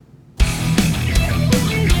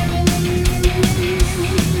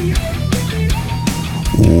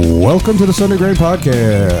Welcome to the Sunday Grind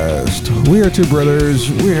Podcast. We are two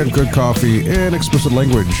brothers. We have good coffee and explicit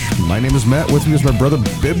language. My name is Matt. With me is my brother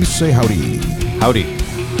Bibbs. Say howdy. Howdy.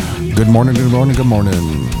 Good morning, good morning, good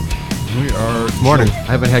morning. We are... Morning.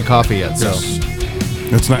 I haven't had coffee yet, so... Yes.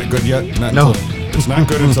 It's not good yet? No. It's not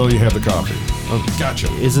good until you have the coffee.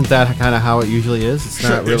 Gotcha. Isn't that kind of how it usually is? It's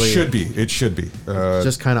not really... It should be. It should be.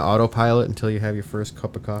 Just kind of autopilot until you have your first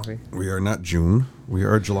cup of coffee. We are not June. We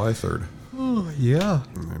are July 3rd. Oh, yeah.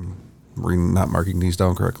 I'm not marking these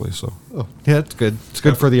down correctly, so... Oh, yeah, it's good. It's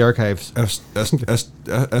good for the archives.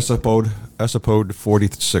 Episode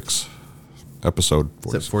 46. Episode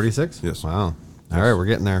 46. Is it 46? Yes. Wow. All right, we're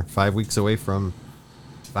getting there. 5 weeks away from...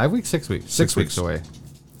 5 weeks? 6 weeks? 6 weeks away.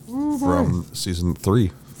 From season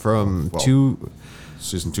 3. From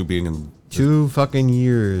Season 2 being in... 2 fucking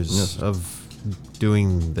years Yes. of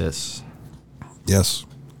doing this. Yes.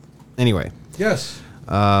 Anyway. Yes.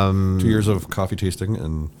 2 years of coffee tasting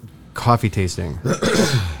and... Coffee tasting.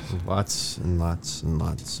 Lots and lots and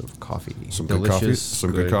lots of coffee. Some Delicious, good coffees,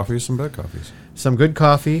 some good coffees, some bad coffees. Some good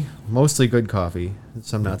coffee, mostly good coffee,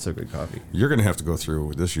 some not so good coffee. You're going to have to go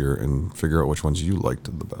through this year and figure out which ones you liked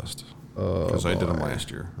the best. Because I did them last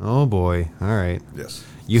year. Oh boy. All right. Yes.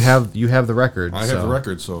 You have the record. I have the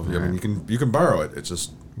record, so I mean you can borrow it. It's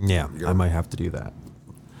just I might have to do that.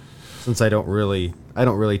 Since I don't really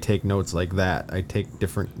take notes like that. I take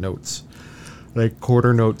different notes. Like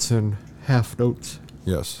quarter notes and half notes.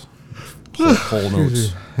 yes. Whole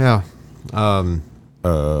notes. Yeah.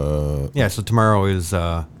 Yeah, so tomorrow is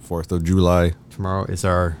 4th of July. tomorrow is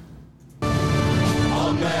our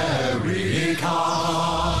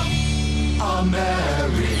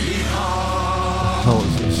How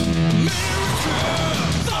is this?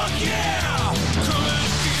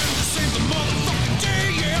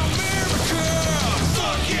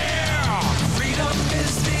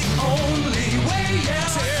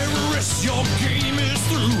 Your game is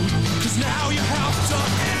through, 'cause now you have to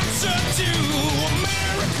answer to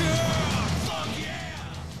America. Fuck yeah.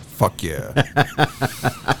 Fuck yeah.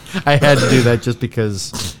 I had to do that just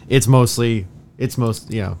because it's funny.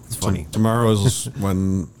 Tomorrow is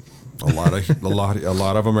when a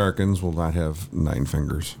lot of Americans will not have 9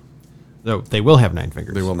 fingers. No, they will have 9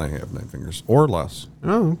 fingers. They will not have 9 fingers or less.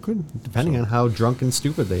 Oh, good. Depending on how drunk and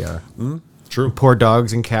stupid they are. True. Poor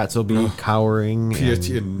dogs and cats will be cowering,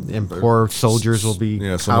 PTSD and poor soldiers will be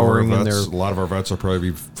cowering in their a lot of our vets will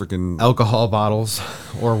probably be freaking alcohol bottles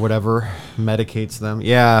or whatever medicates them.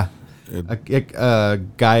 Yeah. A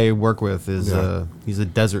guy I work with is he's a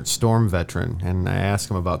Desert Storm veteran, and I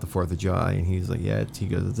asked him about the 4th of July, and he's like, he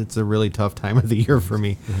goes, it's a really tough time of the year for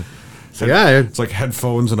me. So it's like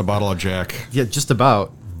headphones and a bottle of Jack. Yeah, just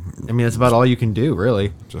about. I mean, that's about all you can do,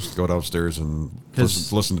 really. Just go downstairs and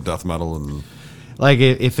listen to death metal and like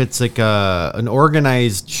if it's like an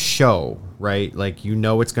organized show, right? Like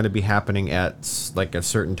it's going to be happening at like a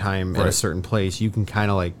certain time at a certain place. You can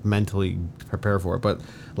kind of like mentally prepare for it, but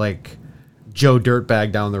like Joe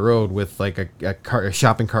Dirtbag down the road with like a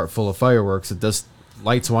shopping cart full of fireworks, it just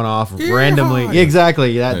lights one off randomly. Yeah,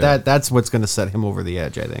 exactly. That's what's going to set him over the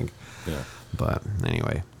edge, I think. Yeah. But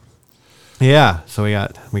anyway. Yeah, so we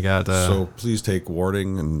got. So please take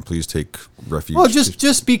warning and please take refuge. Well,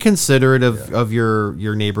 just be considerate of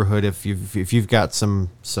your neighborhood if you've got some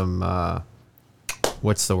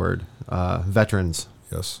what's the word, veterans.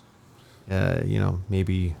 Yes.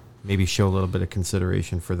 Maybe show a little bit of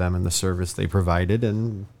consideration for them and the service they provided,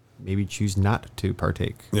 and maybe choose not to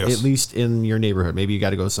partake. Yes. At least in your neighborhood. Maybe you got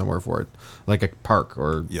to go somewhere for it, like a park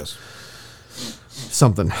or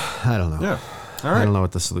something. I don't know. Yeah. All right. I don't know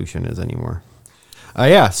what the solution is anymore.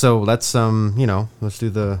 So let's let's do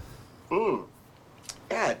the.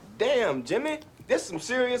 God damn, Jimmy, this some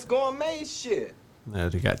serious gourmet shit.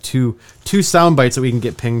 We got two sound bites that we can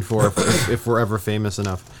get pinged for if we're ever famous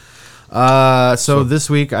enough. So this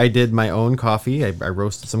week I did my own coffee. I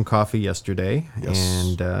roasted some coffee yesterday,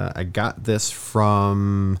 and I got this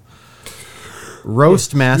from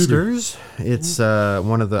Roastmasters. It's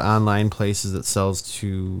one of the online places that sells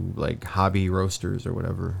to like hobby roasters or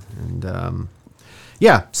whatever. And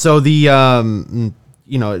so the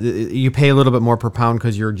you pay a little bit more per pound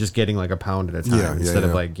because you're just getting like a pound at a time instead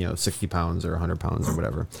of like 60 pounds or 100 pounds or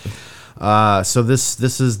whatever. So this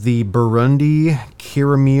is the Burundi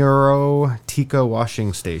Kirimiro Tika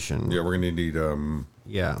washing station. Yeah, we're gonna need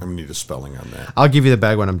Yeah. I'm going to need a spelling on that. I'll give you the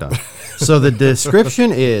bag when I'm done. So the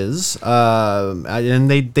description is, and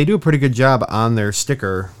they do a pretty good job on their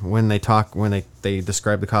sticker when they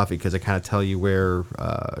describe the coffee, because they kind of tell you where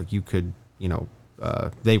you could,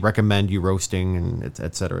 they recommend you roasting, and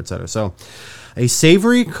et cetera, et cetera. So, a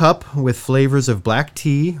savory cup with flavors of black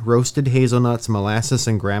tea, roasted hazelnuts, molasses,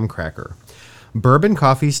 and graham cracker. Bourbon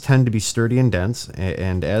coffees tend to be sturdy and dense,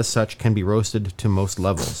 and as such can be roasted to most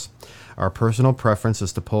levels. Our personal preference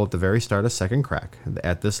is to pull at the very start of second crack.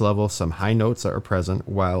 At this level, some high notes are present,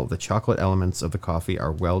 while the chocolate elements of the coffee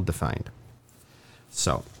are well defined.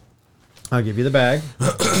 So, I'll give you the bag.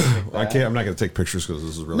 I can't. I'm not going to take pictures because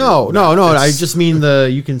this is really No. I just mean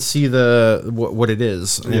you can see what it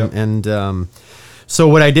is, Yep. and so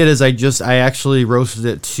what I did is I actually roasted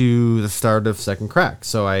it to the start of second crack.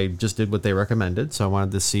 So I just did what they recommended. So I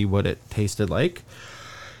wanted to see what it tasted like,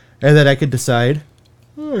 and then I could decide.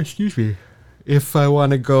 Oh, excuse me. If I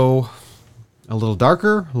want to go a little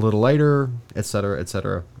darker, a little lighter, et cetera,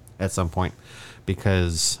 at some point,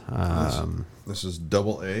 because This is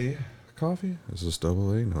double A coffee. Is this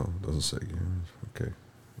double A? No, it doesn't say. Okay,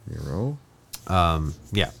 Euro.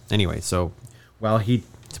 yeah. Anyway, so while he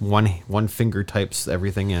one finger types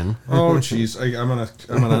everything in. Oh, jeez, I'm on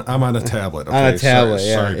a tablet. Okay? On a tablet, Sorry,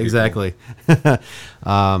 yeah, sorry, people. exactly.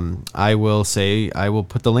 I will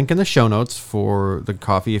put the link in the show notes for the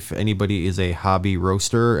coffee if anybody is a hobby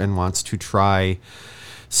roaster and wants to try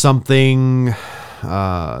something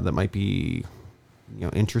that might be,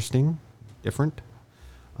 interesting, different.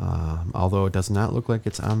 Although it does not look like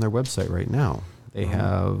it's on their website right now. They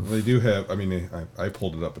have. They do have. I mean, I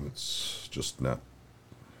pulled it up and it's just not.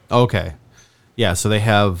 Okay. Yeah, so they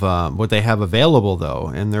have what they have available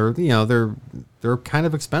though, and they're kind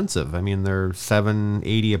of expensive. I mean, they're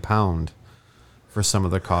 $7.80 a pound for some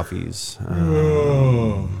of the coffees.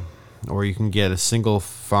 Or you can get a single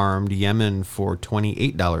farmed Yemen for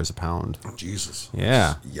 $28 a pound. Jesus.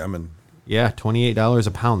 Yeah. It's Yemen. Yeah, $28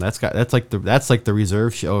 a pound. That's like the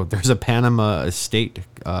reserve show. There's a Panama Estate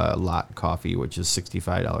lot coffee, which is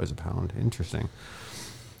 $65 a pound. Interesting.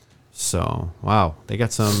 So, wow, they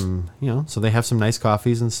got some, so they have some nice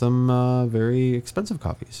coffees and some very expensive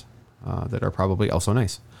coffees that are probably also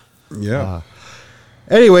nice. Yeah.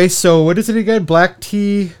 Anyway, so what is it again? Black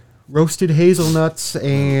tea, roasted hazelnuts,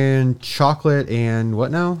 and chocolate, and what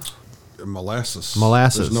now? Molasses.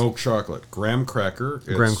 Molasses. There's no chocolate. Graham cracker.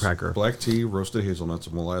 Graham cracker. Black tea, roasted hazelnuts,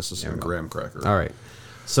 molasses, and graham cracker. All right.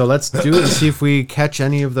 So let's do it and see if we catch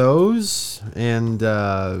any of those, and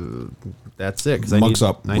that's it. Because Mugs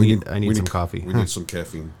up. I need some coffee. We need some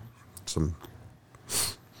caffeine.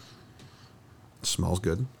 Smells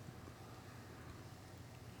good.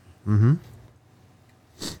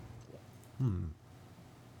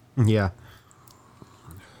 Yeah.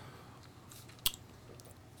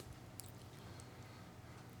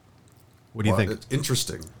 What do you think? It's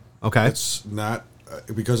interesting. Okay. It's not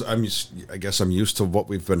because I guess I'm used to what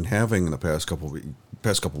we've been having in the past couple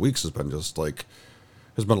weeks has been just like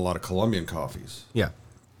there's been a lot of Colombian coffees. Yeah.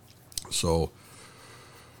 So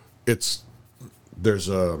there's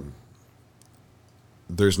not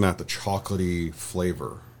the chocolatey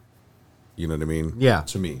flavor. You know what I mean? Yeah.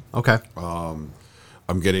 To me. Okay. I'm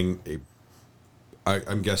getting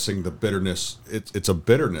I'm guessing the bitterness. It's a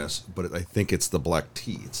bitterness, but I think it's the black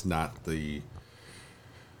tea. It's not the.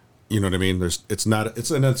 You know what I mean? It's not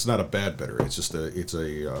a bad bitter. It's just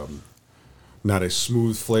not a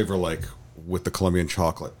smooth flavor like with the Colombian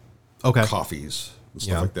chocolate. Okay. Coffees and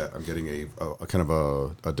stuff Yeah. like that. I'm getting a kind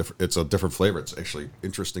of a different. It's a different flavor. It's actually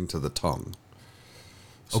interesting to the tongue.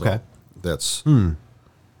 So Okay. That's.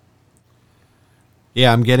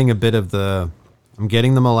 Yeah, I'm getting the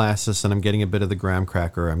molasses and I'm getting a bit of the graham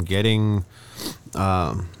cracker. I'm getting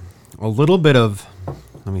a little bit of.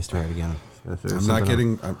 Let me start again. I'm not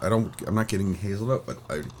getting hazelnut, but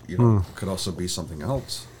could also be something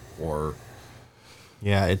else. Or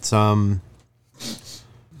Yeah, it's I'm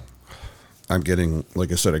getting,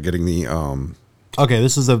 like I said, I'm getting the okay.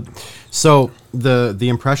 This is the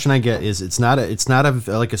impression I get is it's not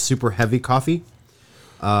like a super heavy coffee.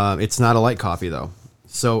 It's not a light coffee though.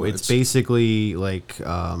 So it's basically like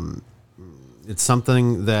it's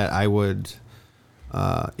something that I would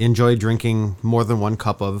enjoy drinking more than one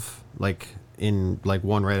cup of, like in like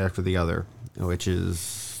one right after the other, which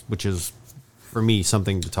is for me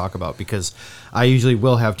something to talk about because I usually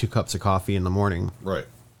will have 2 cups of coffee in the morning. right.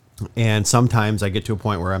 And sometimes I get to a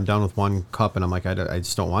point where I'm done with 1 cup and I'm like, I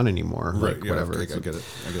just don't want any more. Right. Like, Yeah, whatever. I get it.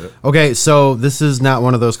 Okay, so this is not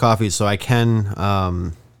one of those coffees, so I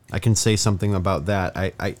can say something about that.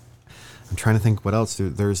 I'm trying to think what else.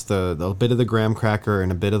 There's the bit of the graham cracker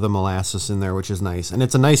and a bit of the molasses in there, which is nice, and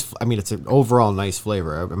it's a nice. I mean, it's an overall nice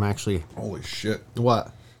flavor. I'm actually Holy shit!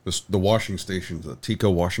 what? The washing station, the Tico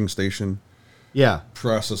washing station, Yeah.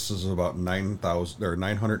 processes about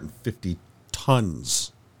 950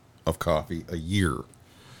 tons of coffee a year.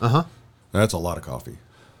 Uh-huh. That's a lot of coffee.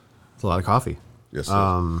 It's a lot of coffee. Yes.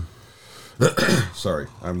 Sorry,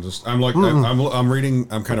 I'm reading.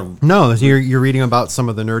 I'm kind of No, you're reading about some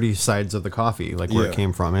of the nerdy sides of the coffee, like where Yeah. it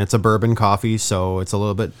came from. And it's a bourbon coffee, so it's a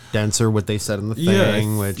little bit denser. What they said in the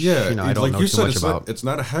thing, which I don't like know you too said, much it's about. it's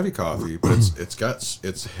not a heavy coffee, but it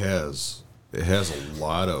has a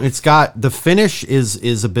lot of. It's got the finish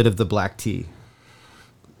is a bit of the black tea,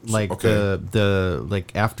 like Okay. the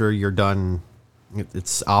like after you're done,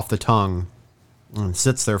 it's off the tongue and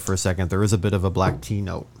sits there for a second. There is a bit of a black tea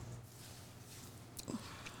note.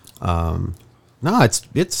 No,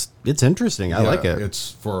 it's interesting. I like it.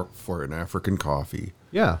 It's for an African coffee.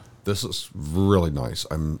 Yeah. This is really nice.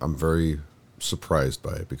 I'm very surprised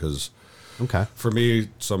by it because Okay. for me,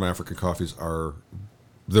 some African coffees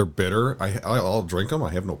they're bitter. I'll drink them.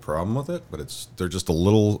 I have no problem with it, but they're just a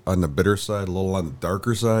little on the bitter side, a little on the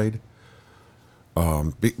darker side.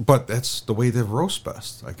 But that's the way they roast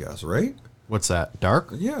best, I guess, right? What's that? Dark?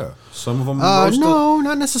 Yeah, some of them roast No,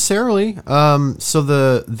 not necessarily.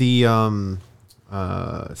 So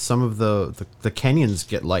some of the Kenyans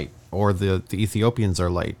get light, or the Ethiopians are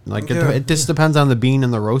light. Like Yeah. it just depends on the bean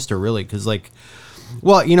and the roaster, really. Because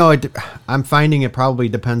I'm finding it probably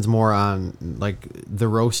depends more on like the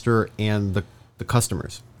roaster and the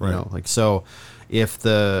customers. Right. You know, like so. If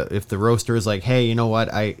the roaster is like, hey, you know what,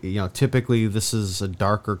 typically this is a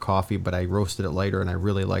darker coffee, but I roasted it lighter and I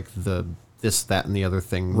really like the this, that, and the other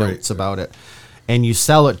thing Right. notes about it, and you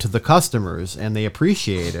sell it to the customers and they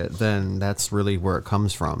appreciate it, then that's really where it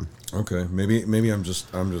comes from. Okay, maybe I'm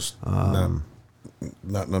just not in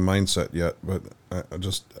the mindset yet, but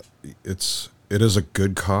it is a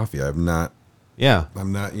good coffee. I'm not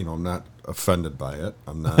I'm not offended by it.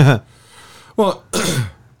 I'm not. Well,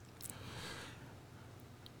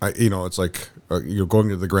 it's like you're going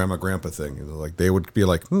to the grandpa thing. Like they would be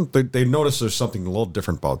like, they notice there's something a little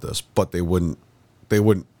different about this, but they wouldn't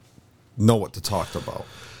know what to talk about.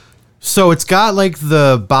 So it's got like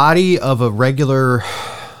the body of a regular,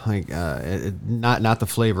 like not the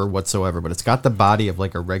flavor whatsoever, but it's got the body of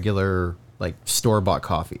like a regular like store-bought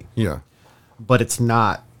coffee. Yeah, But it's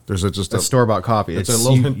not there's just a store-bought coffee. It's a It's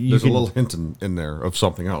little you- hint, you there's can- a little hint in there of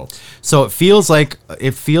something else. So it feels like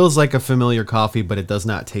a familiar coffee, but it does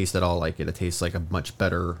not taste at all like it. It tastes like a much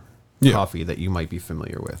better Yeah. coffee that you might be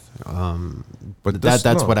familiar with. But That's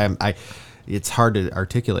no. what I. It's hard to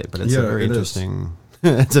articulate, but it's a Yeah, very it is. interesting.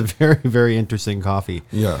 It's a very, very interesting coffee.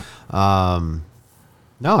 Yeah.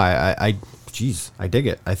 No, geez, I dig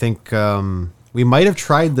it. I think we might have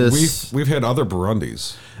tried this. We've had other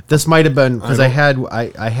Burundis. This might have been because I don't-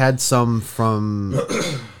 had some from.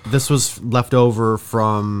 This was left over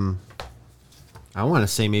from. I want to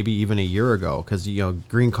say maybe even a year ago, because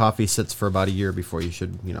green coffee sits for about a year before you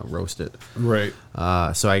should roast it. Right.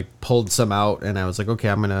 So I pulled some out and I was like, okay,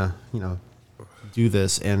 I'm gonna do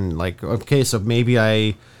this, and like, okay, so maybe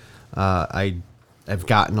I've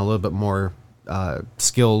gotten a little bit more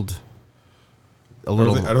skilled. A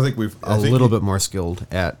little. I don't think we've. I A think little bit more skilled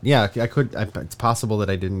at. Yeah, I could. It's possible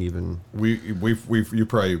that I didn't even. You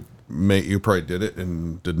probably did it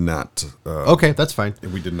and did not. Okay, that's fine.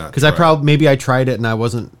 We did not. Because I try it. maybe I tried it and I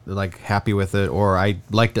wasn't like happy with it, or I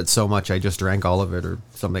liked it so much I just drank all of it, or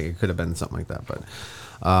something. It could have been something like that. But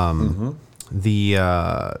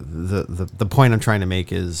the point I'm trying to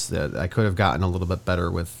make is that I could have gotten a little bit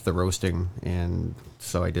better with the roasting, and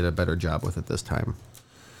so I did a better job with it this time.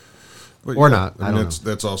 But or not, I don't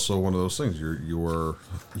that's also one of those things. You've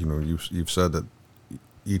said that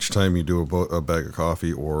each time you do a bag of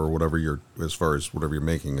coffee or whatever as far as whatever you're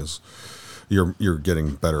making is, you're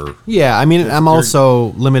getting better. Yeah, I mean, I'm you're-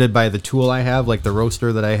 also limited by the tool I have. Like the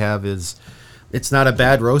roaster that I have it's not a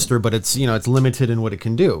bad roaster, but it's it's limited in what it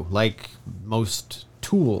can do. Like most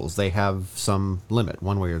tools, they have some limit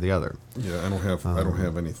one way or the other. Yeah, I don't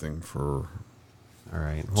have anything for. All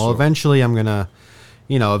right. Well, So- eventually I'm gonna,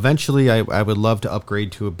 eventually I would love to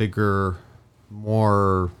upgrade to a bigger,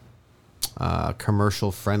 more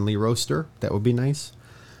commercial friendly roaster. That would be nice.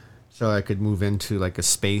 So I could move into like a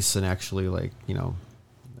space and actually I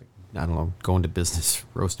don't know, go into business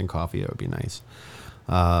roasting coffee. That would be nice.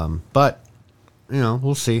 But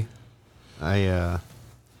we'll see. I've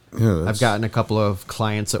gotten a couple of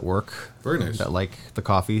clients at work. Very nice. That like the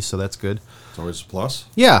coffee, so that's good. It's always a plus.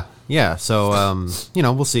 Yeah. So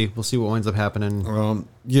we'll see. We'll see what winds up happening.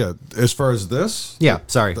 Yeah. As far as this. Yeah.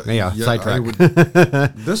 Sorry. I Sidetrack.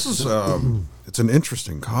 This is it's an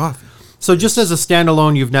interesting coffee. So just as a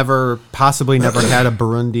standalone, you've possibly never had a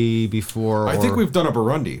Burundi before. I think we've done a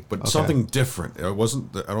Burundi, but Okay. something different. It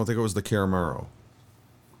wasn't. I don't think it was the Caramaro.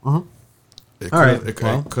 It All could right, have, it,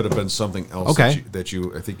 well. it could have been something else Okay. that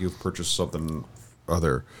you I think you've purchased something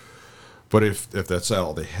other. But if that's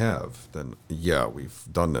all they have, then yeah, we've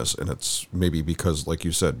done this, and it's maybe because, like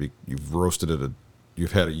you said, you've roasted it.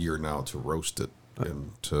 You've had a year now to roast it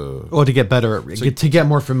and to. Well, to get better, to get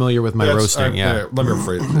more familiar with my That's- roasting. Yeah. Let me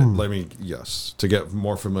rephrase it. Yes, to get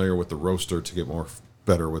more familiar with the roaster, to get more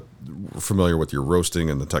familiar with your roasting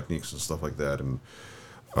and the techniques and stuff like that, and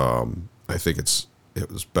I think it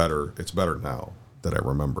was better. It's better now that I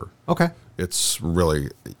remember. Okay. It's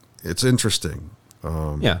interesting.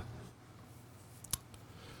 Yeah.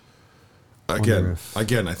 Wonder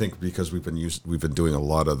Again, I think because we've been doing a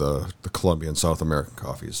lot of the Colombian South American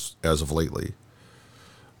coffees as of lately.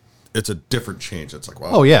 It's a different change. It's like, wow.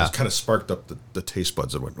 Oh, yeah. It's kind of sparked up the taste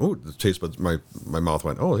buds and went, oh, the taste buds. My mouth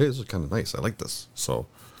went, oh, hey, this is kind of nice. I like this. So,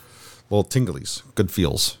 little tinglies, good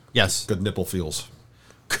feels, Yes. good nipple feels.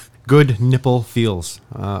 Good nipple feels.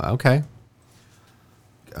 Okay.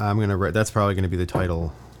 I'm gonna write. That's probably gonna be the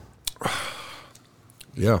title.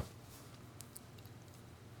 Yeah.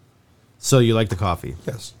 So you like the coffee?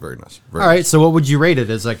 Yes. Very nice. All right. So what would you rate it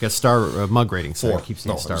as, like a star mug rating? So I keep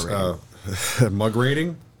saying No, star it's, rating. mug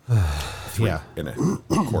rating. Yeah. In a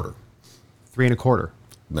quarter. 3.25.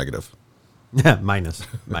 Negative. Minus.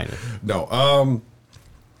 No.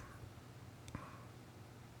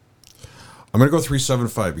 I'm gonna go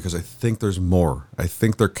 3.75 because I think there's more. I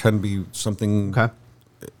think there can be something. Okay.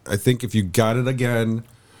 I think if you got it again,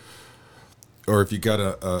 or if you got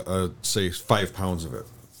a say 5 pounds of it,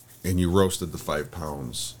 and you roasted the 5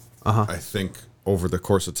 pounds, I think over the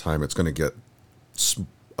course of time it's going to get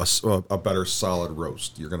a better solid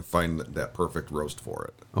roast. You're going to find that perfect roast for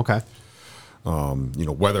it. Okay.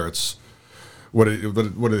 Whether it's what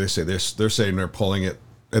do they say? They're saying they're pulling it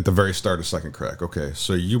at the very start of second crack. Okay,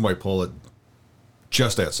 so you might pull it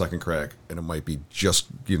just at second crack, and it might be just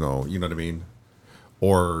you know what I mean,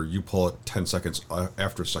 or you pull it 10 seconds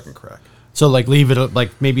after second crack. So like leave it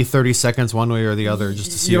like maybe 30 seconds one way or the other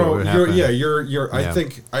just to see what would happen. You're. Yeah.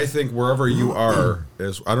 I think wherever you are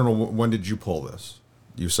is. I don't know when did you pull this.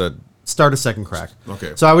 You said Start a second crack.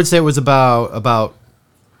 Okay. So I would say it was about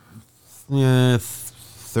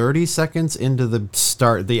 30 seconds into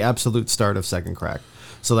the absolute start of second crack.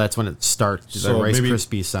 So that's when it starts. So the Rice maybe-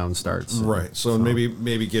 Krispie sound starts. right. So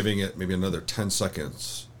maybe giving it maybe another 10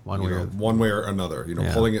 seconds. One way or another.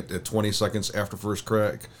 Yeah. Pulling it at 20 seconds after first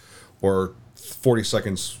crack, or 40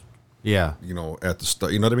 seconds. Yeah. At the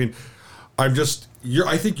start. You know what I mean?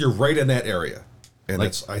 I think you're right in that area. And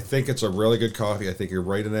Like- I think it's a really good coffee. I think you're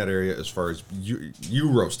right in that area as far as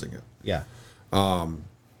you roasting it. Yeah.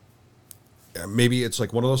 Maybe it's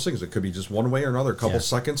like one of those things. It could be just one way or another, a couple Yeah.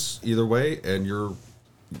 seconds either way, and you're,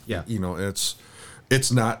 Yeah. it's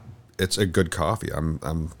a good coffee.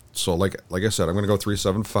 So like I said, I'm going to go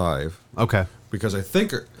 3.75 Okay. because I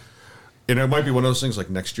think, and it might be one of those things like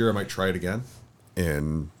next year I might try it again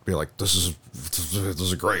and be like, this is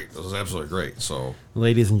great. This is absolutely great. So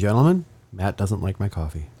Ladies and gentlemen, Matt doesn't like my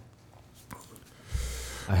coffee.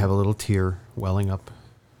 I have a little tear welling up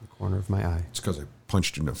the corner of my eye. it's because I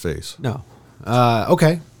punched you in the face. No.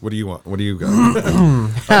 Okay. What do you want? What do you got?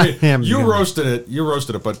 I mean, you gonna- roasted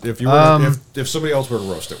it, but if you were if somebody else were to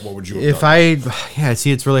roast it, what would you have If done?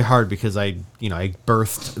 see, it's really hard because I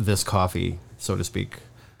birthed this coffee, so to speak.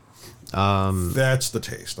 That's the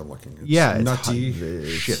taste I'm looking at. Yeah, it's nutty it's-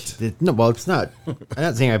 shit. no, well, it's not. I'm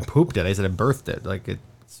not saying I pooped it. I said I birthed it. Like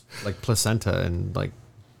it's like placenta and like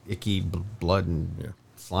icky blood and Yeah.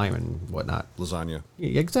 slime and whatnot. Lasagna.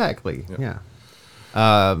 Yeah, exactly. Yeah. Yeah.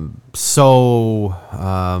 So,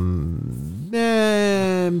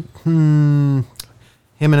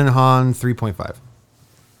 him and Han 3.5.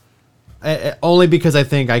 Only because I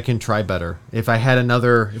think I can try better. If I had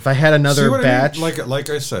another See what I mean? batch, Like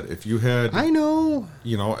I said, if you had, I know.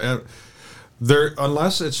 and there,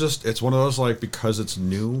 unless it's one of those like because it's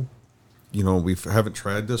new, we haven't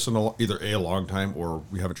tried this in either a long time or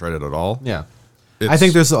we haven't tried it at all. Yeah. I It's-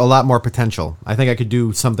 think there's a lot more potential. I think I could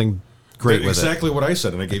do something great with it. exactly what I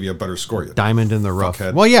said, and I gave you a better score. You Diamond in the rough.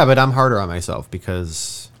 Fuckhead. Well, yeah, but I'm harder on myself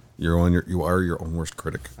because you are your own worst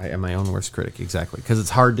critic. I am my own worst critic. Exactly. Because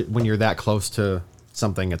it's hard when you're that close to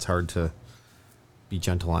something. It's hard to be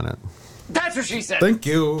gentle on it. That's what she said. Thank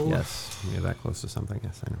you. Yes, when you're that close to something.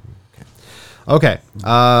 Yes, I know. Okay.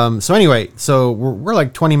 So anyway, so we're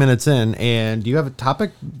like 20 minutes in, and do you have a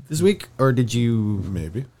topic this week, or did you?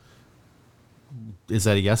 Maybe. Is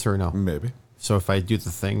that a yes or a no? Maybe. So if I do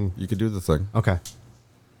the thing, You could do the thing. okay.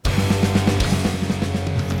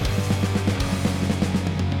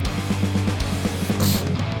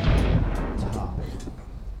 Topic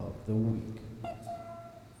of the week.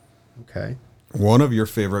 Okay. one of your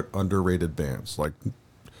favorite underrated bands, like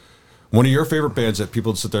one of your favorite bands that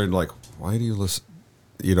people sit there and like, why do you listen?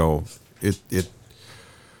 You know,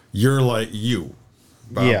 you're like you,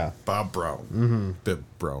 Bob, Bob Brown, Bib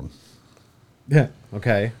Brown. Yeah.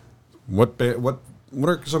 Okay. What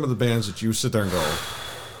are some of the bands that you sit there and go,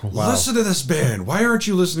 listen to this band? Why aren't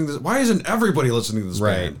you listening to this? Why isn't everybody listening to this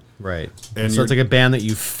band? Right. And So it's like a band that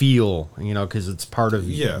you feel, because it's part of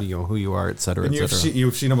Yeah. who you are, et cetera, And et cetera.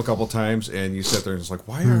 you've seen them a couple times, and you sit there and it's like,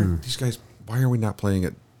 why aren't these guys? Why are we not playing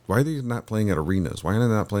it? Why are they not playing at arenas? Why are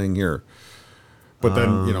they not playing here? But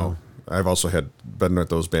then I've also been at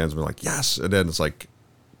those bands and been like, yes, and then it's like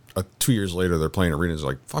 2 years later they're playing arenas.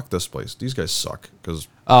 Like, fuck this place. These guys suck because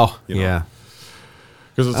Yeah.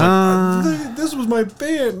 because it's like this was my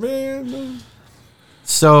band, man.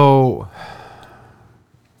 So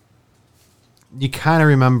you kind of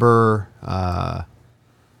remember?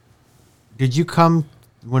 Did you come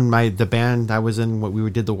when the band I was in? What we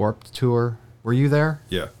did the Warped tour? Were you there?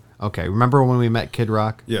 Yeah, Okay. Remember when we met Kid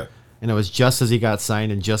Rock? yeah, And it was just as he got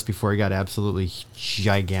signed and just before he got absolutely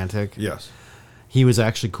gigantic. yes, He was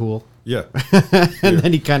actually cool. yeah. And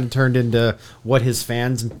then he kind of turned into what his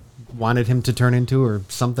fans wanted him to turn into or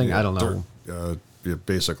something. I don't know.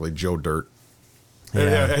 Basically Joe Dirt.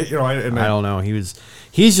 Yeah. And I don't know. He's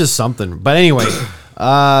just something. But anyway,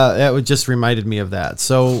 that just reminded me of that.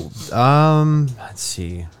 So, let's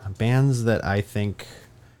see. Bands that I think.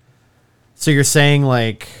 So you're saying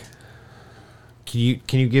like, can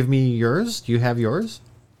you give me yours? Do you have yours?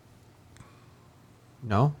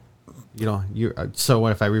 No? You don't. So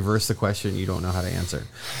what if I reverse the question? You don't know how to answer.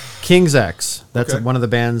 King's X. That's Okay. one of the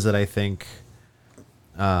bands that I think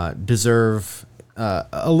deserve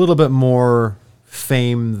a little bit more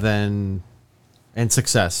fame and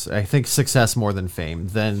success. I think success more than fame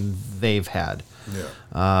than they've had.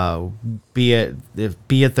 Yeah. Be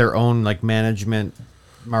it their own like management,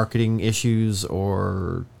 marketing issues,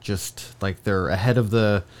 or just like they're ahead of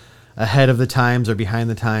the times or behind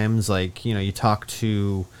the times. Like you talk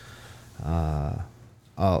to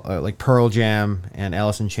like Pearl Jam and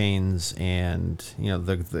Alice in Chains and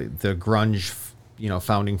the grunge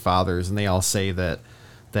founding fathers, and they all say that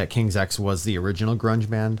King's X was the original grunge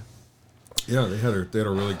band. Yeah, they had a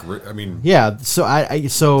really great. I mean, Yeah, so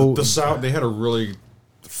the sound, they had a really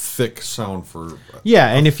thick sound for. Yeah,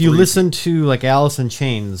 and if you three- listen to like Alice in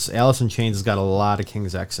Chains has got a lot of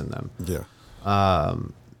King's X in them. Yeah.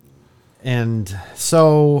 And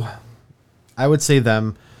so I would say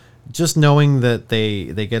them, just knowing that they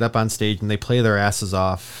get up on stage and they play their asses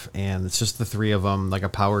off, and it's just the three of them, like a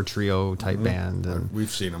power trio type band. And We've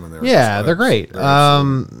seen them in there. yeah, they're great. They're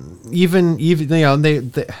absolutely- Even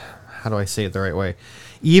they how do I say it the right way?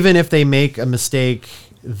 Even if they make a mistake,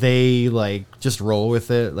 they like just roll with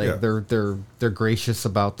it. Like Yeah. they're gracious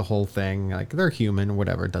about the whole thing. Like they're human,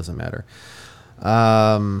 whatever, it doesn't matter.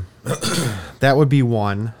 That would be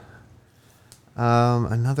one.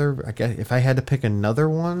 Another, I guess, if I had to pick another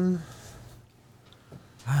one,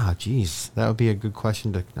 geez, that would be a good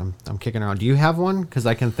question to. I'm kicking around. Do you have one? Because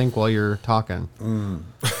I can think while you're talking.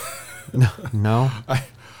 No.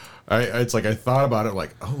 It's like I thought about it,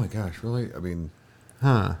 like, oh my gosh, really? I mean,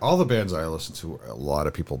 all the bands I listen to, a lot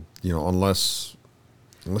of people, unless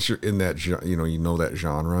you're in that, that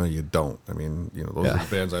genre, you don't. I mean, those are the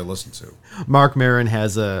bands I listen to. Mark Maron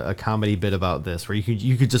has a comedy bit about this where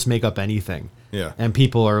you could just make up anything. Yeah. And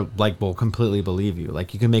people are like, will completely believe you.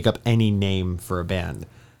 Like you can make up any name for a band.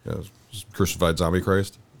 Yeah, Crucified Zombie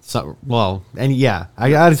Christ. So, well, and yeah, I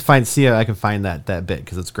just I can find that bit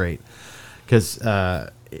because it's great. Because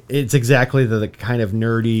it's exactly the kind of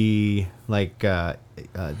nerdy, like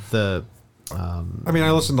the. I mean,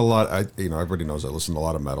 I listen to a lot. Everybody knows I listen to a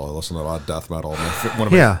lot of metal. I listen to a lot of death metal.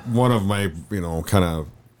 One of my, kind of,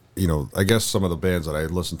 I guess some of the bands that I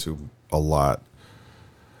listen to a lot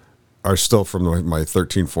are still from my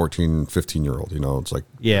 13, 14, 15-year-old. It's like,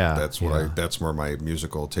 Yeah, that's where my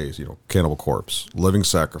musical taste. Cannibal Corpse, Living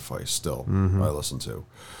Sacrifice. Still, I listen to.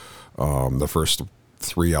 The first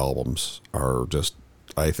 3 albums are just,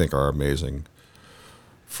 I think, are amazing.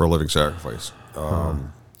 For Living Sacrifice.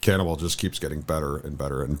 Cannibal just keeps getting better and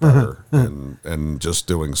better and better and just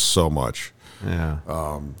doing so much. Yeah.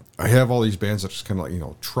 I have all these bands that just kind of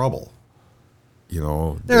like, Trouble.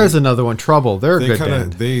 There's another one, Trouble. They're a They good kind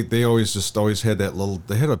band. of they always had that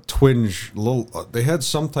they had a twinge they had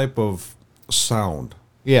some type of sound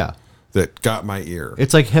Yeah. that got my ear.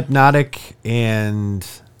 It's like hypnotic and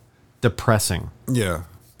depressing. Yeah.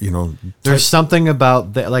 There's something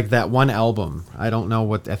about that one album. I don't know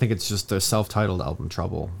what. I think it's just their self-titled album,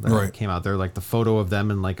 Trouble, that Right. came out. They're like the photo of them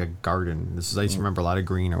in like a garden. I used to remember a lot of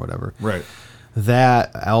green or whatever. Right.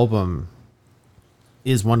 That album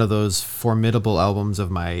is one of those formidable albums of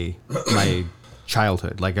my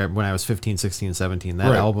childhood. Like when I was 15, 16, 17, that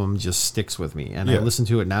Right. album just sticks with me. And Yeah. I listen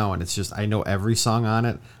to it now and it's just, I know every song on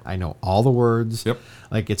it. I know all the words. Yep.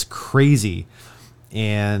 Like it's crazy.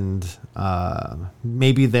 And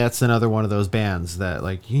maybe that's another one of those bands that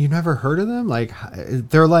like, you never heard of them? Like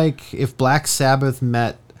they're like if Black Sabbath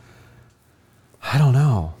met, I don't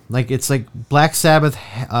know. Like it's like Black Sabbath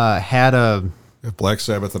had a, If Black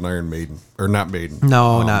Sabbath and Iron Maiden, or not Maiden.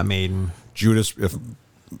 no, not Maiden. Judas, if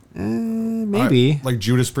Maybe. like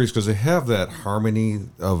Judas Priest, because they have that harmony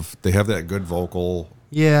of, they have that good vocal.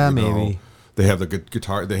 Yeah, you know, maybe. they have the good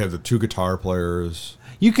guitar. They have the two guitar players.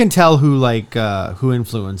 You can tell who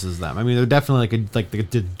influences them. I mean, they're definitely like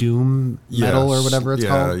the doom metal or Yes. whatever it's yeah,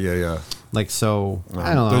 called. Yeah. Like so,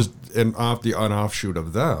 I don't know. There's and an offshoot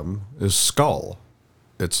of them is Skull.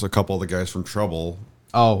 It's a couple of the guys from Trouble,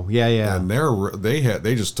 Oh yeah, yeah. and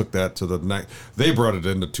they just took that to the next. They brought it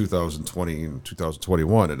into 2020 and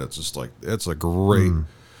 2021, and it's just like it's a great,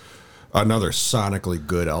 another sonically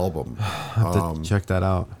good album. Have to check that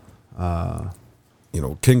out. You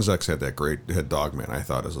know, King's X had Dogman. I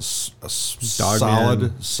thought is a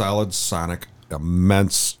Dogman. solid sonic,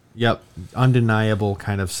 immense. Yep, undeniable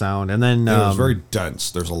kind of sound. And then And it was very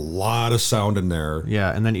dense. There's a lot of sound in there.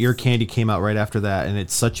 yeah, and then Ear Candy came out right after that, and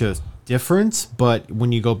it's such a difference. But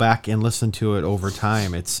when you go back and listen to it over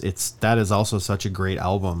time, it's that is also such a great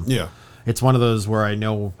album. Yeah. It's one of those where I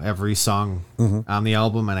know every song on the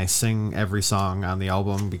album, and I sing every song on the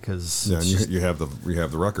album because Yeah, and it's just- you have the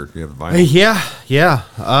record, you have the vinyl. yeah.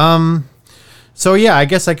 So yeah, I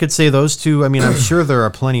guess I could say those two. I mean, I'm sure there are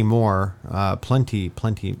plenty more, plenty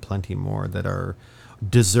more that are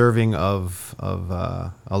deserving of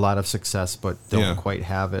a lot of success, but don't Yeah. quite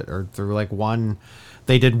have it, or they're like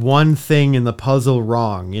they did one thing in the puzzle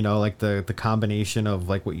wrong. You know, like the combination of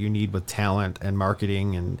like what you need with talent and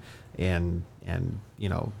marketing and you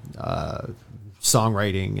know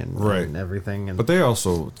songwriting Right. and everything. And But they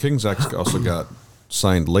also King's X also got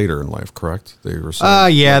signed later in life, correct? They were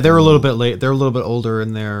signed, yeah, they were a little bit late. They're a little bit older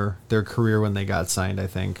in their career when they got signed, I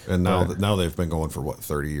think. and now But now they've been going for what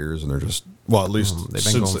 30 years, and they're just at least they've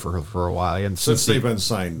been going for a while. And since they've been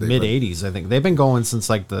signed, mid '80s, I think they've been going since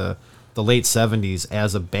like the late '70s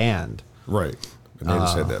as a band. right, and they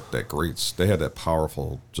just had that great. They had that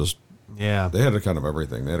powerful. Just Yeah, they had a kind of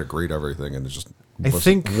everything. They had a great everything, and it just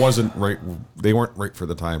think- wasn't right. They weren't right for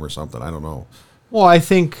the time or something. I don't know. well, I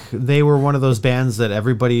think they were one of those bands that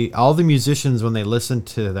all the musicians, when they listened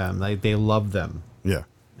to them, they loved them. Yeah,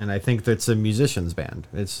 And I think that's a musician's band.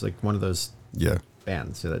 It's like one of those yeah,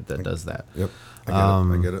 bands that does that. yep.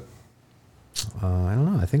 I get it. I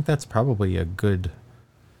don't know. I think that's probably a good,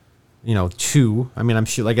 two. I mean, I'm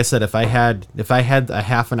sure. Like I said, if I had a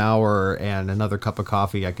half an hour and another cup of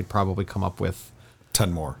coffee, I could probably come up with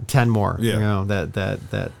 10 more. 10 more. Yeah. You know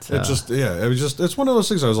that. It just it was just it's one of those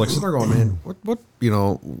things. I was like sitting there going, man, what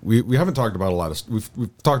we haven't talked about a lot of we've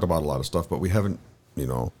talked about a lot of stuff, but we haven't we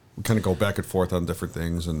kind of go back and forth on different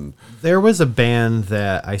things. And There was a band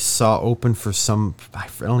that I saw open for I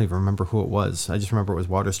don't even remember who it was. I just remember it was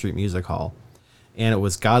Water Street Music Hall, and it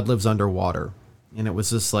was God Lives Underwater, and it was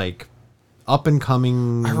just like up and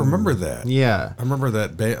coming. I remember that. Yeah. I remember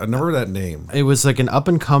that band. I remember that name. It was like an up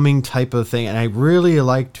and coming type of thing, and I really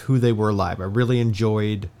liked who they were live. I really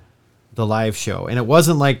enjoyed the live show, and it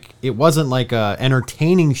wasn't like a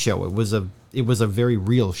entertaining show. It was a very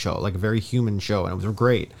real show, like a very human show, and it was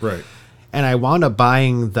great. Right. And I wound up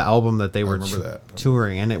buying the album that they were remember that.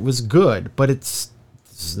 touring, and it was good, but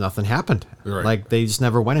nothing happened. Right. Like they just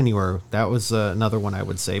never went anywhere. That was another one I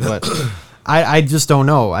would say, but I just don't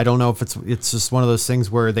know. I don't know if it's just one of those things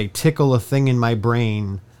where they tickle a thing in my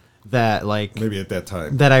brain that like Maybe at that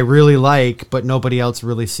time. that I really like, but nobody else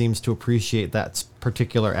really seems to appreciate that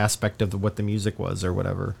particular aspect of what the music was or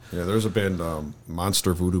whatever. Yeah, there's a band,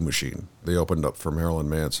 Monster Voodoo Machine. They opened up for Marilyn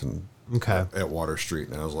Manson. Okay. At Water Street,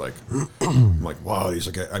 and I was like, I'm like, wow, these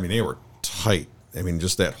are guys. I mean, they were tight. I mean,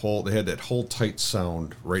 just they had that whole tight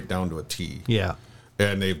sound right down to a T. Yeah.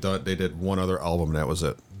 And they did one other album, and that was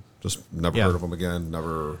it. Just never Yeah. heard of them again.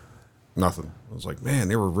 Nothing. I was like, man,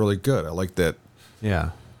 they were really good. I like that. Yeah.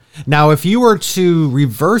 Now, if you were to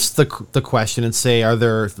reverse the question and say, are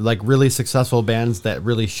there like really successful bands that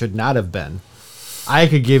really should not have been? I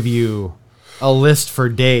could give you a list for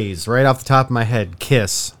days right off the top of my head.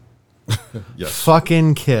 Kiss. Yes.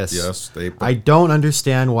 Fucking Kiss. Yes, I don't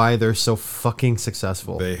understand why they're so fucking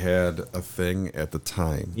successful. They had a thing at the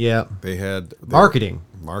time. Yeah. They had Marketing.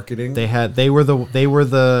 Marketing. They were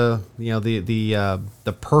the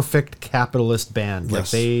perfect capitalist band. Like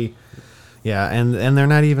Yes. they, Yeah, and they're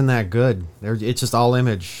not even that good. It's just all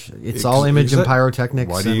image. It's all image and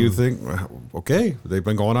pyrotechnics. Why do you think? Okay, they've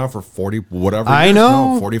been going on for 40 whatever. I years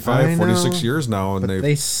know, now, 45, I 46 know. years now, and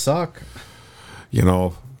They suck. you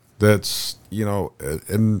know, that's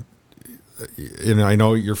and I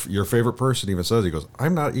know your favorite person even says, he goes,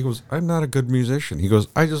 I'm not a good musician. He goes,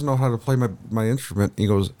 I just know how to play my instrument. He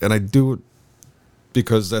goes, and I do it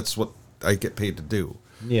because that's what I get paid to do.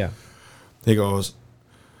 Yeah. He goes,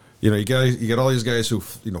 you get all these guys who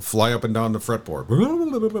fly up and down the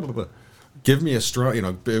fretboard. Give me a strong,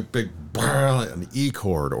 big an E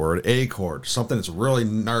chord or an A chord, something that's really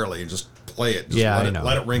gnarly, and just play it. Just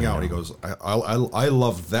let it ring out. He goes, I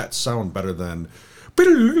love that sound better than,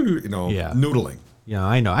 noodling. Yeah,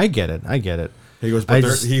 I know. I get it. He goes,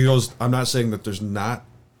 I'm not saying that there's not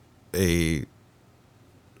a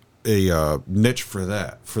niche for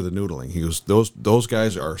that, for the noodling. He goes, those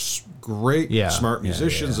guys are great, smart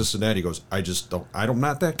musicians, this and that. He goes, I'm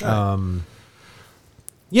not that guy.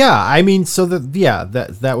 Yeah, I mean, so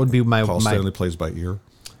that would be my. Paul Stanley plays by ear.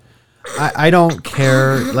 I don't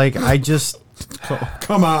care. Like, I just.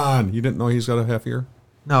 Come on, you didn't know he's got a half ear?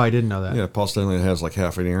 No, I didn't know that. Yeah, Paul Stanley has like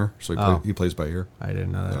half an ear, so he plays by ear. I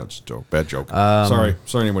didn't know that. That's a joke. Bad joke. Sorry,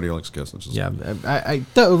 anybody who likes Kiss. It's just, Yeah,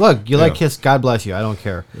 look, you like Kiss, God bless you. I don't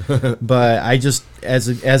care, but I just as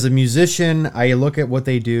a musician, I look at what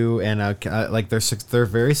they do, and like they're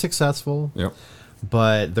very successful. Yep.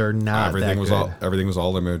 But they're not. Everything was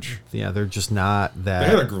all image. Yeah, they're just not that.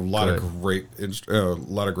 They had a lot of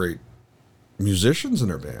great musicians in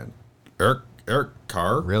their band. Eric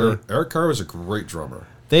Carr. Really? Eric Carr was a great drummer.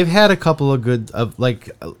 They've had a couple of good,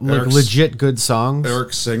 legit good songs.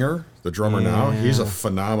 Eric Singer, the drummer now, he's a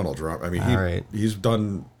phenomenal drummer. I mean, he's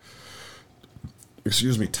done.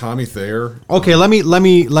 Excuse me, Tommy Thayer. Okay, let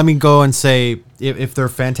me go and say if they're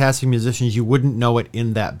fantastic musicians, you wouldn't know it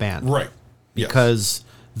in that band, Right? Because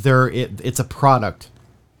it's a product.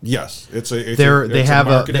 Yes, they have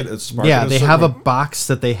a a box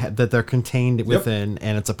that they're contained within,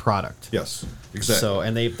 and it's a product. Yes, exactly. So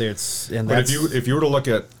if you were to look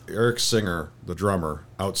at Eric Singer, the drummer,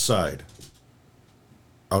 outside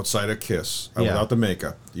of Kiss, without the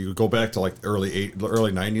makeup, you could go back to like early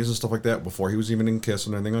 90s and stuff like that, before he was even in Kiss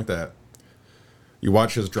and anything like that. You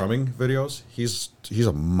watch his drumming videos; he's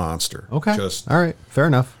a monster. Okay, all right, fair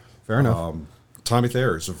enough. Tommy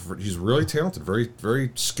Thayer he's really talented, very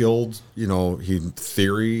very skilled. He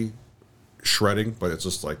theory shredding, but it's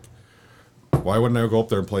just like, why wouldn't I go up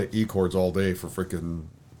there and play E chords all day for freaking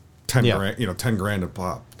 $10 grand? $10 a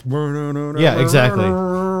pop. Yeah, exactly.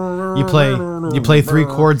 You play 3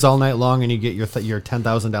 chords all night long, and you get your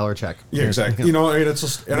 $10,000 check. Yeah, exactly. It's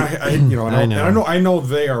just, and I know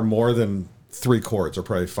they are more than 3 chords, or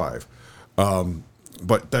probably 5.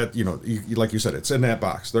 But that, like you said, it's in that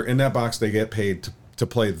box. They're in that box. They get paid to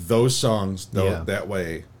play those songs that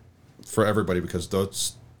way for everybody, because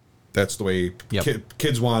that's the way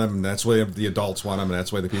kids want them, and that's the way the adults want them, and that's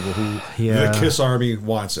the way the people who the Kiss Army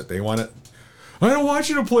wants it. They want it. I don't want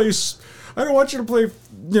you to play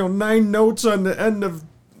 9 notes on the end of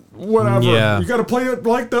whatever. Yeah. You got to play it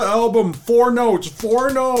like the album, 4 notes.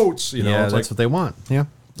 That's what they want. Yeah.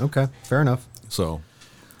 Okay. Fair enough. So,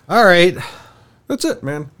 all right. That's it,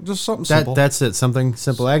 man. Just something simple. That's it. Something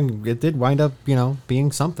simple. It did wind up,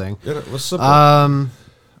 being something. It was simple. I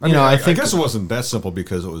guess it wasn't that simple,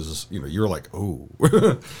 because it was, you were like, oh.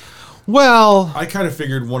 Well, I kind of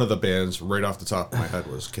figured one of the bands right off the top of my head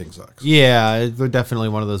was King's X. Yeah, they're definitely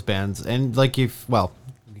one of those bands. And we can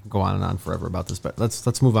go on and on forever about this, but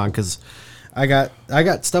let's move on, because I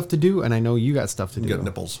got stuff to do, and I know you got stuff to do. You got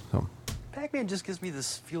nipples. So. Pac-Man just gives me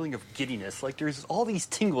this feeling of giddiness, like there's all these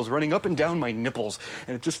tingles running up and down my nipples,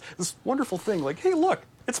 and it's just this wonderful thing, like, hey, look,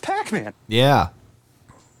 it's Pac-Man. Yeah.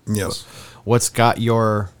 Yes. What's got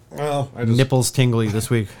your nipples tingly this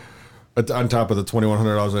week? On top of the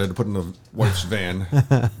 $2,100 I had to put in the wife's van.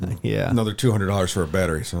 Yeah. Another $200 for a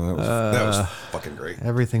battery, so that was fucking great.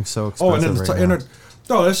 Everything's so expensive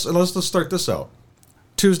let's just start this out.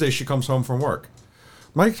 Tuesday, she comes home from work.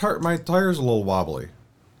 My tire's a little wobbly.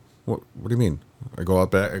 What do you mean? I go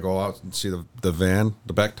out and see the van.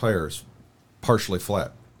 The back tire is partially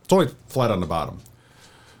flat. It's only flat on the bottom.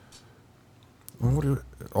 I'm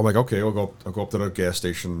like, okay, I'll go up to the gas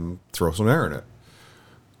station, throw some air in it.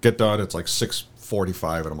 Get done. It's like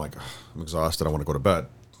 6:45, and I'm like, I'm exhausted. I want to go to bed.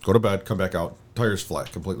 Go to bed. Come back out. Tire's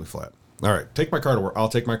flat, completely flat. All right, take my car to work. I'll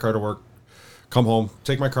take my car to work. Come home.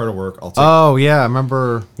 Take my car to work. Oh yeah, I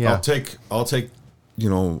remember. Yeah. I'll take.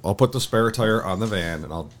 I'll put the spare tire on the van,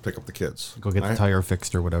 and I'll pick up the kids. Go get the tire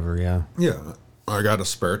fixed or whatever. Yeah. Yeah, I got a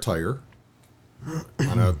spare tire.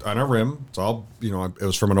 on a rim. It's all, it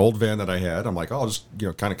was from an old van that I had. I'm like, oh, I'll just,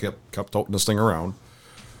 kind of kept toting this thing around.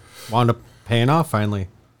 Wound up paying off finally.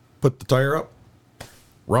 Put the tire up.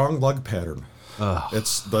 Wrong lug pattern.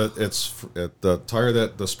 It's the tire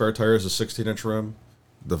the spare tire is a 16-inch rim.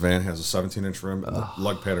 The van has a 17-inch rim. And the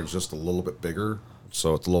lug pattern is just a little bit bigger,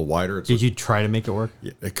 so it's a little wider. Did you try to make it work?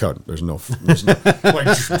 Yeah, it couldn't. There's no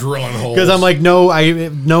like drilling holes. Because I'm like,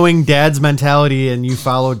 knowing Dad's mentality, and you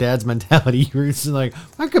follow Dad's mentality, you're just like,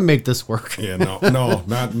 I could make this work. Yeah, not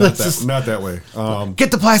that way.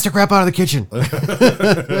 Get the plastic wrap out of the kitchen.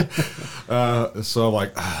 So I'm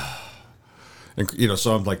like, and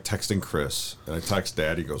so I'm like texting Chris, and I text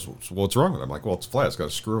Dad. He goes, well, what's wrong with it? I'm like, well, it's flat. It's got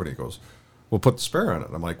a screw, and he goes, well, put the spare on it.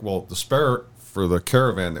 I'm like, well, the spare for the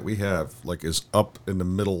Caravan that we have is up in the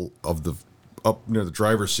middle of up near the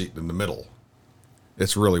driver's seat in the middle.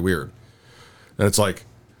 It's really weird, and it's like,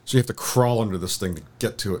 so you have to crawl under this thing to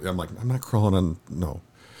get to it. I'm like, I'm not crawling on, no.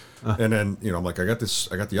 And then I'm like, I got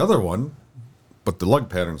the other one, but the lug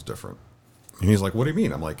pattern's different. And he's like, what do you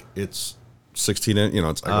mean? I'm like, it's 16 inch,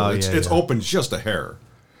 it's open just a hair.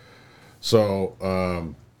 So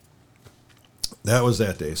that was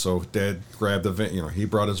that day. So Dad grabbed the van, he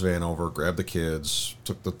brought his van over, grabbed the kids,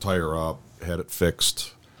 took the tire up, had it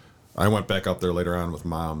fixed. I went back up there later on with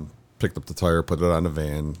Mom, picked up the tire, put it on the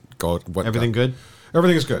van. Everything good?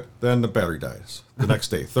 Everything is good. Then the battery dies. The next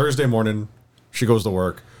day, Thursday morning, she goes to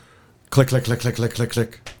work. Click, click, click, click, click, click,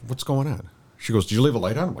 click. What's going on? She goes, did you leave a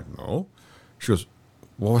light on? I'm like, no. She goes,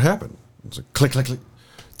 well, what happened? It's like, click, click, click.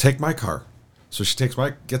 Take my car. So she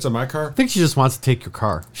gets in my car. I think she just wants to take your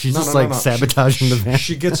car. She's sabotaging the van.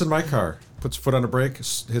 She gets in my car, puts her foot on the brake,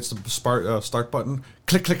 hits the start button,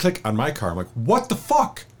 click, click, click on my car. I'm like, what the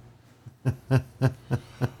fuck?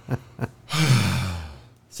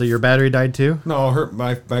 So your battery died too? No,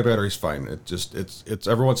 my battery's fine. It's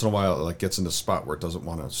every once in a while it gets in the spot where it doesn't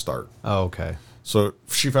want to start. Oh, okay. So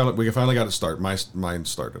we finally got it started. Mine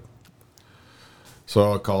started.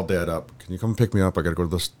 So I called Dad up. Can you come pick me up? I got to go to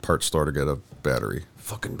this parts store to get a battery.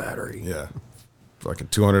 Fucking battery. Yeah. Fucking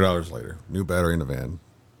 $200 later. New battery in the van.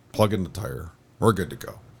 Plug in the tire. We're good to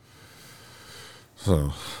go.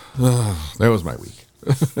 So that was my week.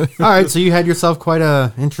 All right. So you had yourself quite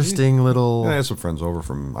a interesting little. I had some friends over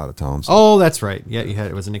from out of town. So. Oh, that's right. Yeah,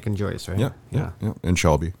 it was Nick and Joyce, right? Yeah. And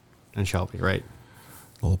Shelby. And Shelby, right.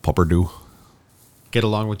 A little pupper-doo. Get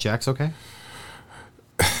along with Jax okay?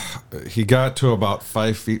 He got to about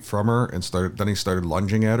 5 feet from her and then he started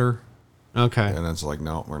lunging at her. Okay. And it's like,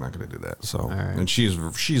 no, we're not going to do that. So, right. And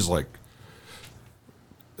she's like,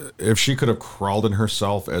 if she could have crawled in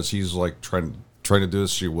herself as he's like trying to do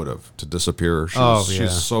this, she would have to disappear.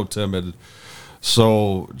 She's so timid,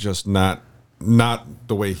 so just not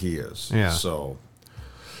the way he is. Yeah. So.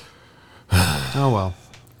 Oh well.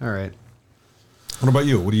 All right. What about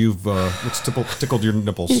you? What do you? What's tickled your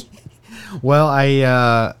nipples? Well,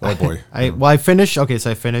 oh boy. I finished. Okay,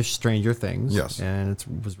 so I finished Stranger Things. Yes, and it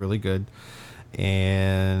was really good.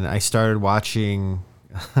 And I started watching.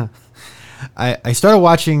 I started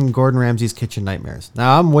watching Gordon Ramsay's Kitchen Nightmares.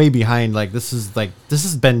 Now I'm way behind. This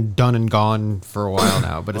has been done and gone for a while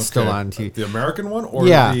now, but it's still on TV. The American one, or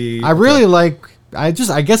I really like. I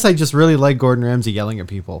guess I just really like Gordon Ramsay yelling at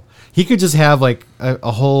people. He could just have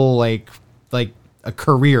a whole like a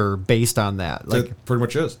career based on that. That pretty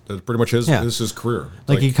much is. That pretty much is. Yeah. This is his career.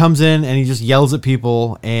 He comes in and he just yells at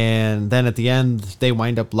people, and then at the end they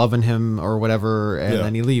wind up loving him or whatever, and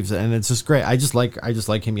then he leaves, and it's just great. I just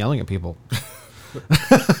like him yelling at people.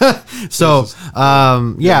 So so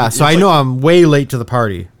I know I'm way late to the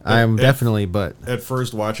party. I'm definitely, but at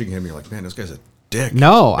first watching him, you're like, man, this guy's a dick.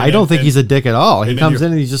 No, I don't think he's a dick at all. He comes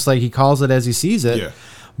in and he's just he calls it as he sees it. Yeah.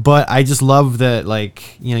 But I just love that,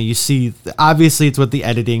 you see, obviously it's with the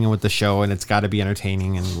editing and with the show, and it's got to be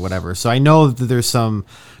entertaining and whatever. So I know that there's some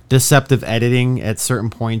deceptive editing at certain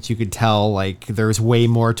points. You could tell, there's way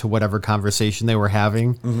more to whatever conversation they were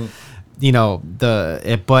having. Mm-hmm.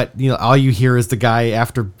 But all you hear is the guy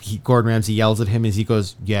after Gordon Ramsay yells at him is he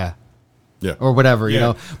goes, yeah, or whatever, you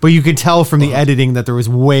know. But you could tell from the editing that there was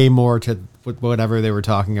way more to whatever they were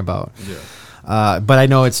talking about. Yeah. But I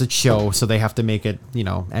know it's a show, so they have to make it,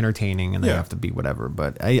 entertaining, and they have to be whatever.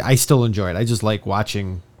 But I still enjoy it. I just like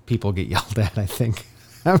watching people get yelled at. I think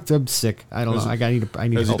I'm sick. I don't know. I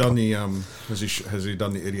need has help. He done the has he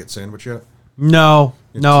done the idiot sandwich yet? No.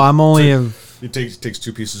 I'm only. He takes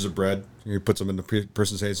two pieces of bread. He puts them in the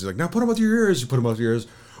person's hands. He's like, now put them with your ears. You put them with your ears.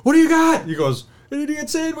 What do you got? He goes, an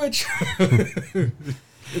idiot sandwich.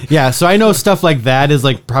 Yeah, so I know stuff like that is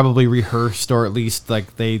probably rehearsed, or at least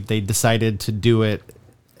they decided to do it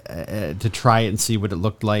to try it and see what it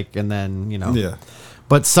looked like, and then Yeah.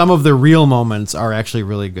 But some of the real moments are actually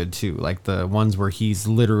really good too. Like the ones where he's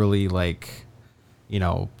literally like, you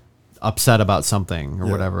know, upset about something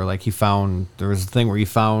or whatever. Like there was a thing where he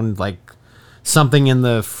found like something in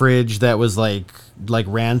the fridge that was like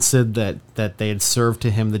rancid that they had served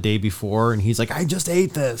to him the day before, and he's like, I just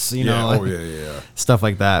ate this, you know, like, stuff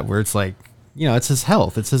like that, where it's like, you know, it's his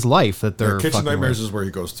health, it's his life that they're Kitchen fucking Nightmares with. is where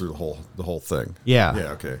he goes through the whole thing. Yeah.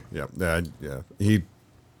 Yeah. Okay. Yeah. Yeah.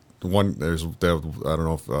 There's I don't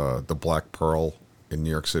know if the Black Pearl in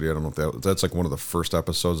New York City. I don't know if that's like one of the first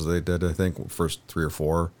episodes they did. I think first 3 or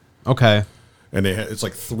 4. Okay. And it's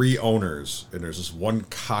like 3 owners, and there's this one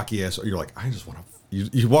cocky ass. You're like, I just want to.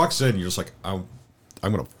 He walks in, you're just like, I'm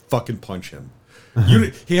gonna fucking punch him.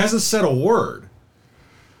 He hasn't said a word.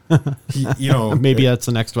 Maybe that's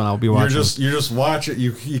the next one I'll be watching. You're just watching.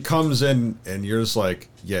 He comes in, and you're just like,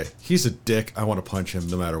 yeah, he's a dick. I want to punch him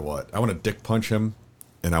no matter what. I want to dick punch him,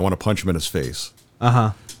 and I want to punch him in his face.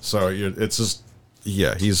 So it's just,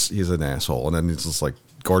 yeah, he's an asshole, and then it's just like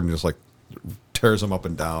Gordon just like tears him up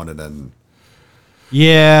and down, and then.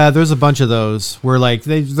 Yeah, there's a bunch of those where like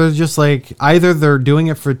they're just like either they're doing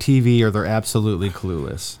it for TV or they're absolutely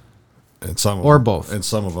clueless. And both. And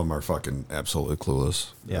some of them are fucking absolutely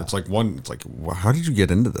clueless. Yeah. It's like well, how did you get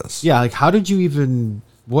into this? Yeah, like how did you even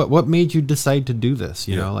what made you decide to do this?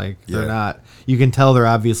 You know, like they're not. You can tell they're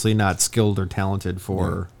obviously not skilled or talented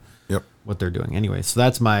for what they're doing. Anyway, so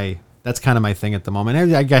that's kind of my thing at the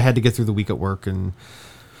moment. I had to get through the week at work, and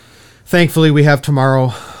thankfully we have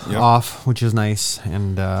tomorrow off, which is nice.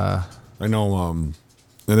 And I know.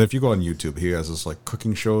 And if you go on YouTube, he has this like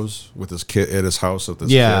cooking shows with his kid at his house with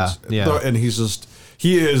his kids. Yeah. And he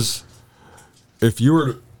is. If you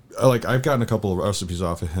were like, I've gotten a couple of recipes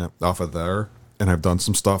off of there, and I've done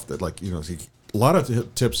some stuff that like, you know, a lot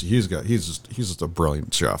of tips he's got. He's just a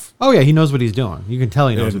brilliant chef. Oh yeah, he knows what he's doing. You can tell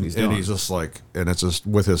he knows what he's doing. And he's just like, and it's just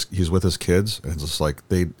he's with his kids, and it's just like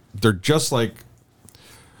they're just like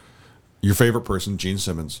your favorite person, Gene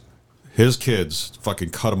Simmons. His kids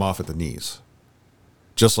fucking cut him off at the knees.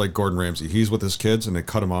 Just like Gordon Ramsay, he's with his kids, and they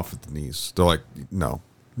cut him off at the knees. They're like, "No,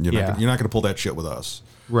 you're not going to pull that shit with us."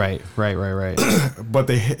 Right. But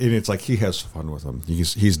and it's like he has fun with them.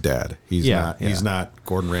 He's dad. He's not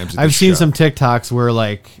Gordon Ramsay. I've seen some TikToks where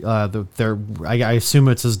like I assume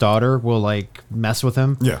it's his daughter will like mess with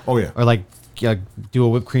him. Yeah. Oh yeah. Or like do a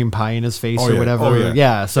whipped cream pie in his face or whatever. Oh, yeah.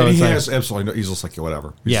 Yeah. So and it's he like, has absolutely no. He's just like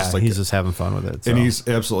whatever. He's just having fun with it. So. And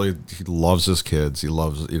he loves his kids. He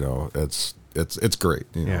loves It's great.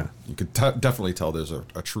 You know? Yeah. You could definitely tell there's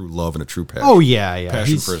a true love and a true passion. Oh, yeah.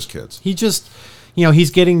 Passion for his kids. He just,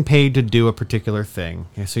 he's getting paid to do a particular thing.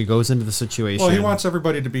 So he goes into the situation. Well, he wants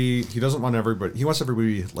everybody to be, he doesn't want everybody, he wants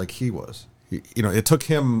everybody like he was. It took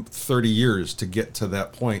him 30 years to get to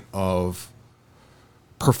that point of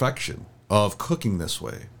perfection, of cooking this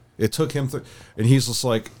way. It took him, and he's just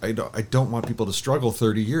like, I don't want people to struggle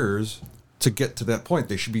 30 years to get to that point.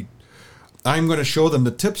 They should be, I'm going to show them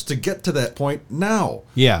the tips to get to that point now.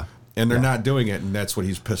 Yeah. And they're not doing it, and that's what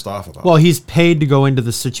he's pissed off about. Well, he's paid to go into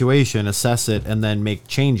the situation, assess it, and then make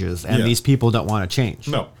changes. And these people don't want to change.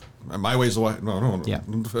 No. My way's the way. No. Yeah.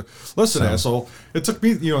 Listen, asshole. It took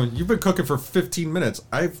me, you've been cooking for 15 minutes.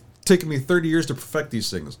 I've taken me 30 years to perfect these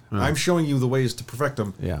things. I'm showing you the ways to perfect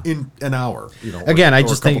them in an hour. Again, I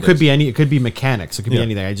just think it could be it could be mechanics. It could be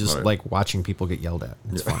anything. I just like watching people get yelled at.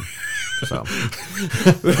 It's fun. So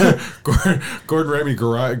Gordon Ramsay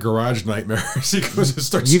garage nightmares. He goes and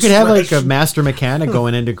starts. You could have like a master mechanic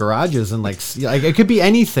going into garages and like it could be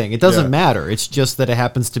anything. It doesn't matter. It's just that it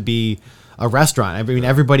happens to be a restaurant. I mean,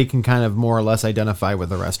 everybody can kind of more or less identify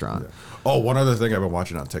with a restaurant. Yeah. Oh, one other thing I've been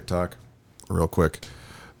watching on TikTok, real quick.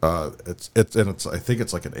 It's I think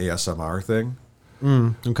it's like an ASMR thing.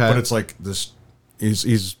 Okay. But it's like this.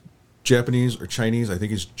 He's Japanese or Chinese. I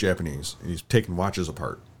think he's Japanese. And he's taking watches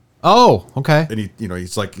apart. Oh, okay. And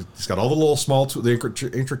he's got all the little small tool, the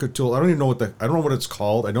intricate tool. I don't even know I don't know what it's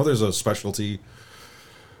called. I know there's a specialty,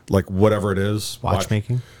 like whatever it is,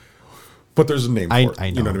 watchmaking. But there's a name for it.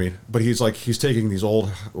 I know. You know what I mean? But he's taking these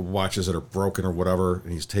old watches that are broken or whatever,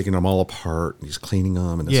 and he's taking them all apart and he's cleaning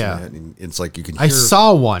them and this and that. And it's like you can hear. I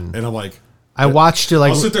saw one. And I'm like, I watched it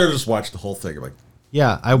like. I'll sit there and just watch the whole thing. I'm like,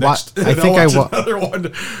 yeah, I watched. I think I watched another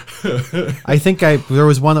one. I think there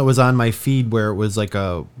was one that was on my feed where it was like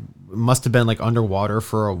must have been like underwater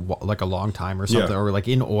for a long time or something, or like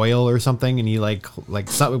in oil or something, and he like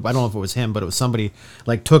some, I don't know if it was him, but it was somebody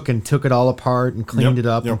like took it all apart and cleaned it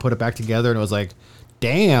up and put it back together, and it was like,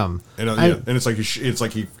 damn. And it's like it's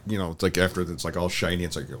like after it's like all shiny,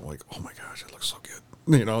 it's like you're like, oh my gosh, it looks so good.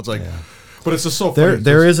 It's like, But it's just so funny.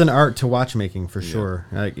 There is an art to watchmaking for sure.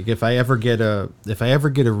 Like if I ever get a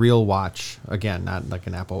real watch, again, not like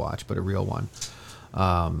an Apple Watch, but a real one,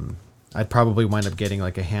 I'd probably wind up getting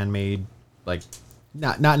like a handmade, like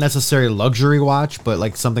not necessarily luxury watch, but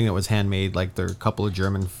like something that was handmade. Like there are a couple of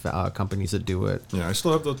German companies that do it. Yeah, I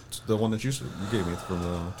still have the one that you gave me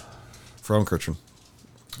from Frauenkirchen.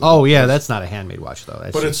 Oh yeah, that's not a handmade watch though.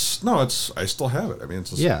 That's But just- I still have it. I mean,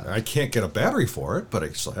 it's just, Yeah. I can't get a battery for it, but I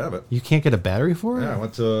still have it. you can't get a battery for it. Yeah, I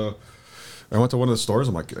went to one of the stores.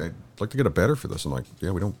 I'm like, I'd like to get a battery for this. I'm like,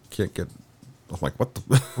 yeah, can't get. I'm like, what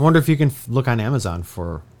the? I wonder if you can look on Amazon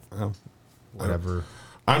for Well, whatever.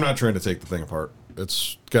 I'm not trying to take the thing apart.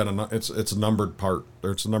 It's got it's a numbered part,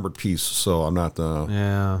 or it's a numbered piece. So I'm not.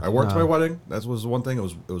 Yeah, I wore it to my wedding. That was one thing.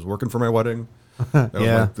 It was working for my wedding.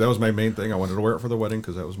 That was my main thing. I wanted to wear it for the wedding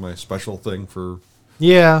because that was my special thing for,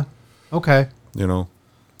 Yeah. Okay.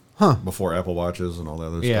 before Apple Watches and all that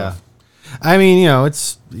other Yeah. stuff. I mean,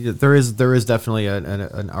 there is definitely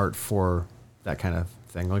an art for that kind of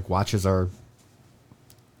thing. Like watches are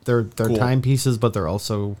they're Cool. timepieces, but they're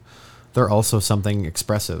also something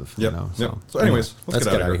expressive. Yep, You know. yep. So anyways, let's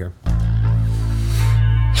get out of here.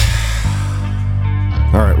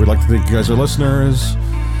 All right, we'd like to thank you guys, our listeners.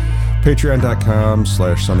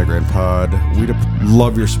 Patreon.com/SundayGrandPod. We'd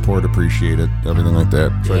love your support, appreciate it, everything like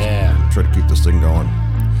that. Try to keep this thing going.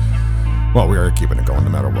 Well, we are keeping it going no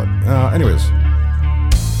matter what. Anyways,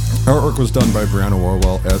 artwork was done by Brianna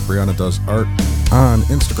Warwell at Brianna Does Art on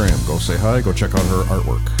Instagram. Go say hi, go check out her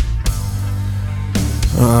artwork.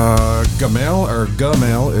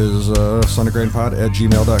 Gmail is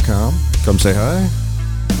SundayGrandPod@gmail.com. Come say hi.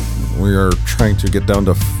 We are trying to get down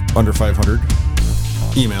to under 500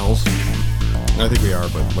 emails. I think we are,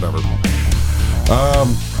 but whatever.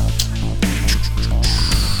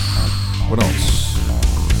 What else?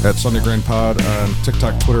 At SundayGrandPod on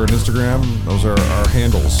TikTok, Twitter, and Instagram. Those are our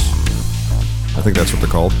handles. I think that's what they're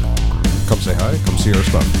called. Come say hi. Come see our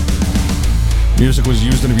stuff. Music was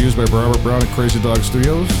used and abused by Robert Brown at Crazy Dog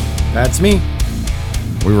Studios. That's me.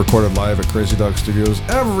 We recorded live at Crazy Dog Studios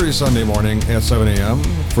every Sunday morning at 7 a.m.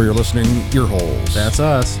 for your listening ear holes. That's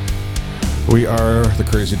us. We are the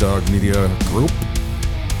Crazy Dog Media Group,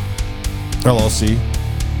 LLC,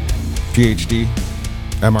 PhD,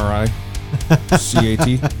 MRI,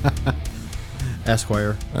 CAT,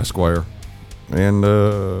 Esquire. Esquire, and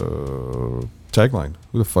tagline.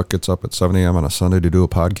 Who the fuck gets up at 7 a.m. on a Sunday to do a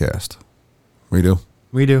podcast? We do.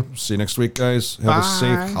 We do. See you next week, guys. Have a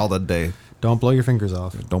safe holiday. Don't blow your fingers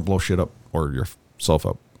off. Don't blow shit up or yourself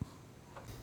up.